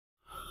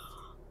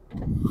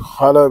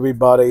Hello,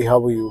 everybody.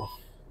 How are you?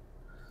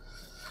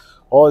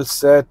 All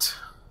set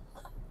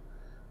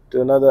to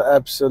another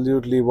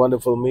absolutely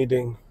wonderful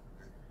meeting.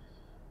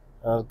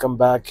 I'll come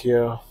back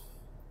here.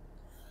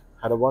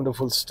 Had a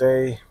wonderful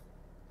stay.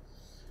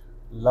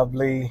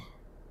 Lovely.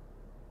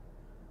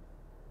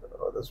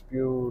 Oh, this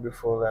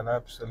beautiful and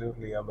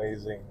absolutely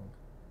amazing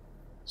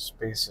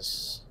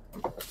spaces.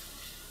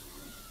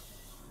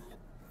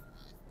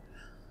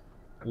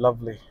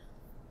 Lovely.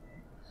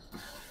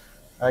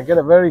 I get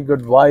a very good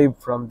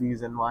vibe from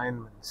these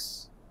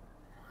environments.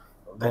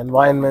 The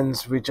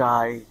environments which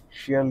I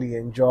sheerly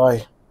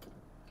enjoy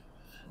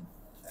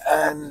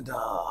and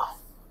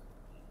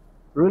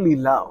really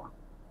love.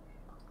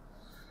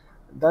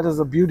 That is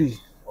the beauty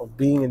of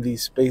being in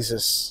these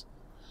spaces.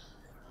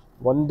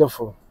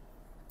 Wonderful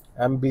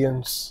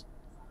ambience,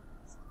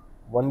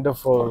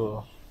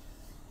 wonderful,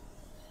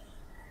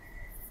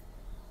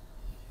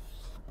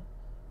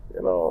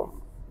 you know,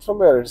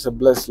 somewhere it's a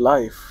blessed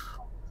life.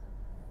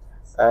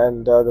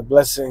 And the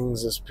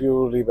blessings is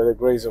purely by the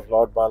grace of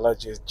Lord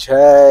Balaji.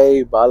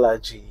 Jai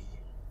Balaji.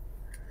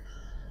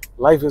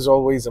 Life is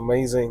always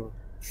amazing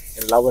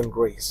in love and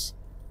grace.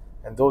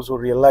 And those who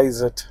realize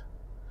it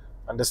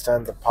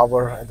understand the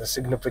power and the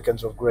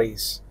significance of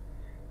grace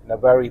in a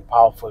very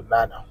powerful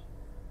manner.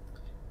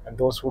 And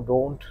those who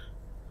don't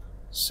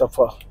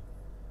suffer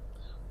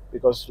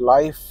because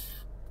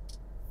life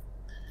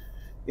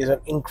is an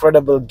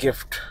incredible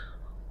gift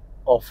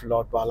of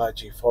Lord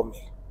Balaji for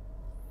me.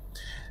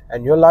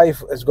 And your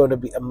life is going to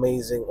be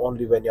amazing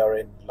only when you're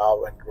in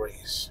love and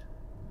grace.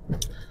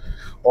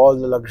 All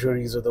the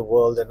luxuries of the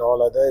world and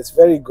all other, it's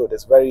very good,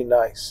 it's very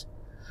nice.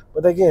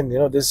 But again,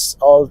 this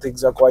all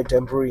things are quite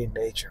temporary in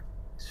nature.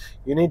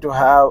 You need to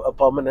have a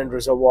permanent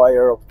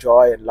reservoir of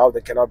joy and love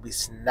that cannot be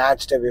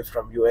snatched away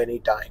from you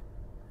anytime.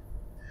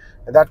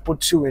 And that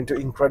puts you into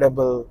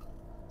incredible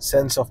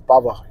sense of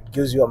power. It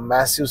gives you a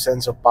massive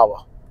sense of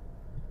power.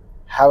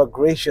 Have a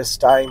gracious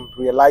time,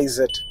 realize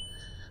it,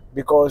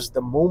 because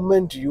the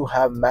moment you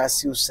have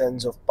massive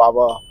sense of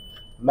power,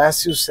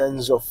 massive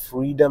sense of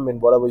freedom in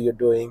whatever you're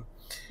doing,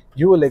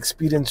 you will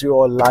experience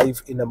your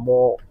life in a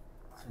more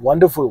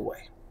wonderful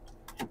way.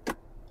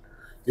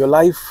 Your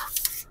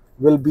life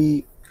will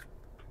be,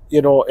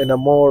 in a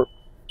more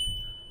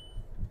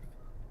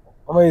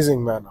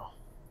amazing manner.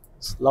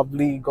 It's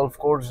lovely golf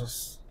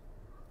courses,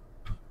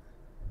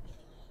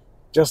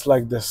 just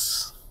like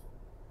this.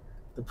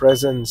 The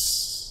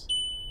presence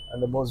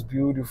and the most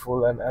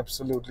beautiful and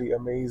absolutely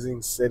amazing,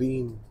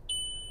 serene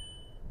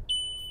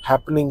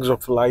happenings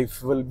of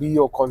life will be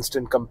your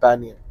constant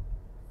companion.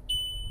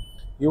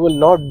 You will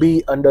not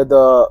be under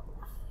the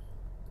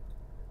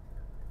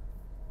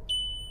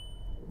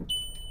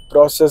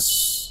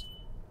process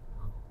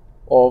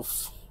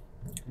of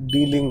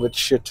dealing with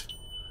shit.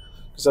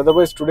 Because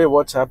otherwise, today,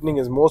 what's happening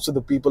is most of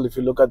the people, if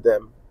you look at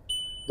them,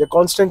 they're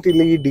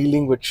constantly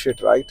dealing with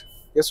shit, right?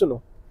 Yes or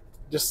no?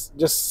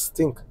 Just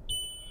think.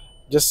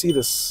 Just see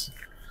this.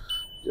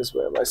 Just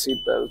wear my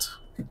seatbelt.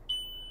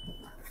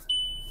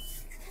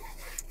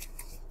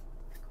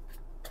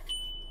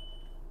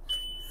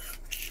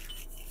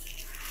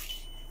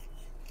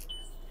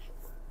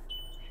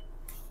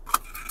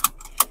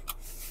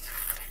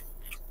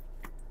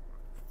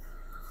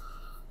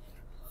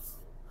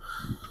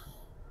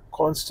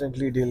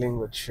 Constantly dealing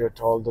with shit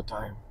all the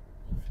time.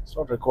 It's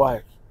not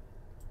required.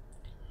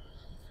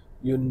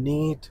 You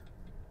need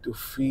to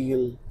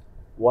feel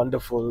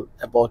wonderful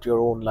about your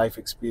own life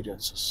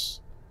experiences.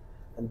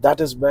 And that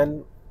is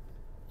when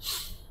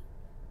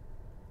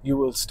you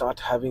will start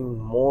having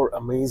more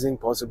amazing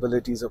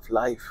possibilities of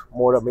life,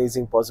 more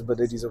amazing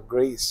possibilities of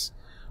grace,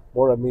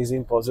 more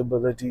amazing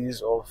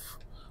possibilities of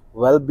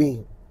well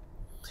being.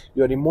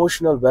 Your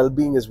emotional well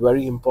being is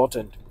very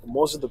important.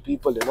 Most of the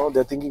people,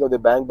 they're thinking of their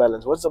bank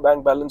balance. What's the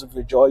bank balance of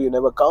your joy? You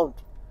never count.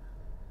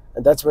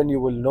 And that's when you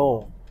will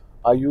know,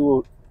 are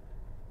you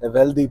a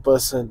wealthy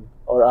person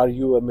or are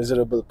you a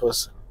miserable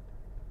person?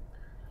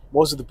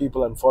 Most of the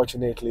people,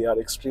 unfortunately, are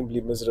extremely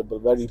miserable,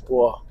 very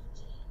poor.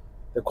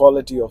 The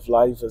quality of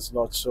life is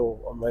not so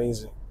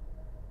amazing.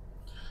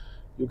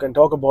 You can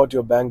talk about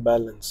your bank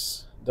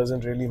balance,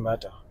 doesn't really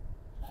matter.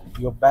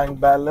 Your bank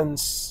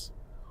balance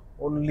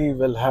only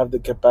will have the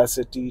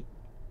capacity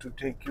to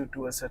take you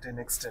to a certain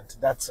extent.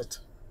 That's it.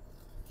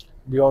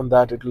 Beyond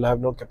that, it will have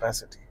no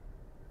capacity.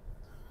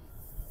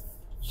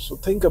 So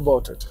think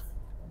about it.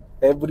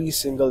 Every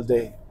single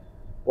day,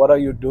 what are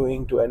you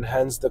doing to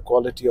enhance the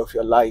quality of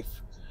your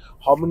life?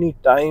 How many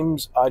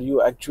times are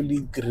you actually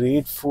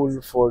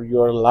grateful for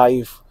your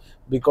life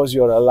because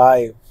you're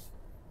alive?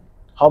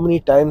 How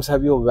many times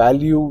have you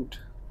valued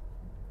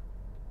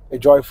a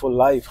joyful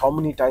life? How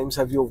many times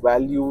have you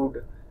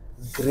valued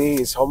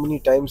grace? How many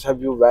times have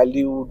you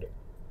valued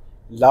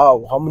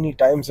love? How many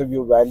times have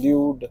you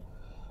valued,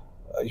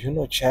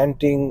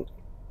 chanting?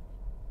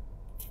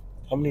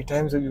 How many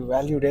times have you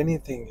valued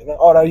anything?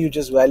 Or are you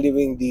just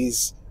valuing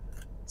these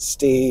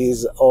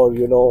stays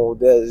or,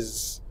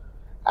 there's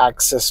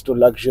access to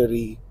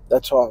luxury?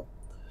 That's all.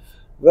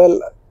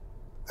 Well,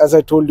 as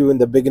I told you in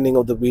the beginning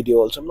of the video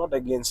also, I'm not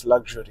against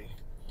luxury.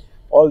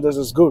 All this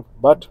is good,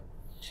 but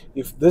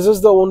if this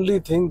is the only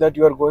thing that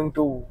you are going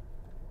to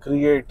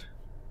create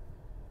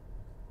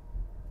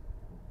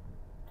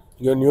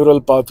your neural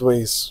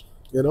pathways,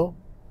 you know,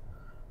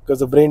 because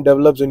the brain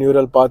develops a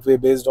neural pathway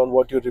based on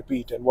what you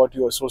repeat and what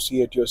you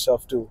associate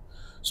yourself to.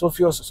 So if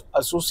your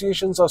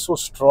associations are so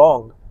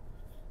strong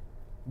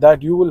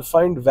that you will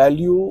find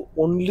value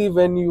only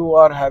when you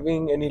are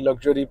having any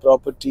luxury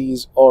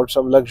properties or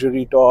some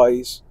luxury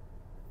toys,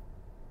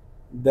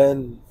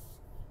 then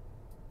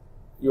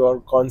you are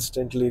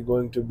constantly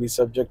going to be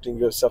subjecting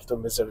yourself to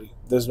misery.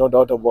 There's no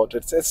doubt about it.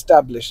 It's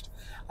established.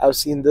 I've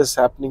seen this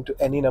happening to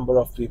any number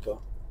of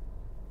people.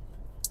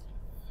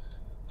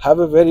 Have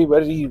a very,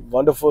 very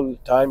wonderful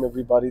time,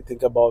 everybody.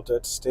 Think about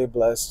it. Stay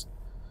blessed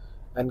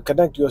and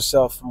connect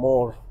yourself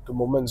more to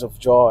moments of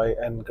joy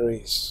and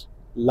grace,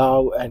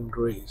 love and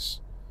grace.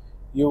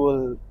 You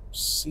will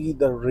see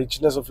the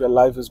richness of your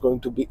life is going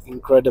to be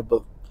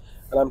incredible.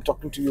 And I'm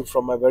talking to you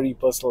from my very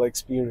personal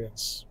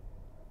experience.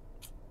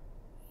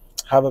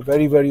 Have a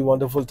very, very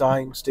wonderful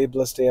time. Stay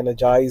blessed, stay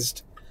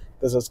energized.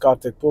 This is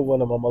Karthik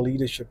Poovanam. I'm a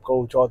leadership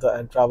coach, author,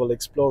 and travel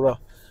explorer.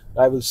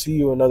 I will see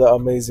you in another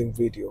amazing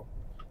video.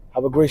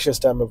 Have a gracious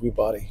time,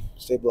 everybody.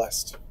 Stay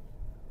blessed.